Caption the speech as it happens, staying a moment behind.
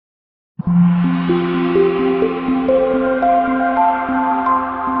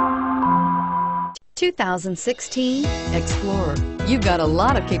2016 Explorer. You've got a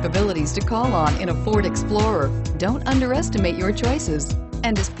lot of capabilities to call on in a Ford Explorer. Don't underestimate your choices,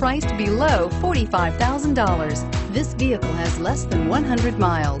 and is priced below $45,000. This vehicle has less than 100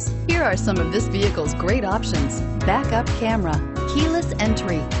 miles. Here are some of this vehicle's great options: backup camera, keyless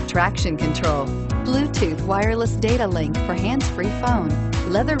entry, traction control, Bluetooth wireless data link for hands-free phone,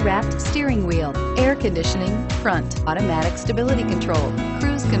 leather-wrapped steering wheel, air conditioning, front, automatic stability control,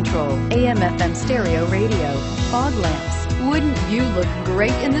 cruise control, AM/FM stereo radio, fog lamps. Wouldn't you look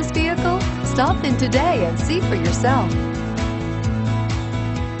great in this vehicle? Stop in today and see for yourself.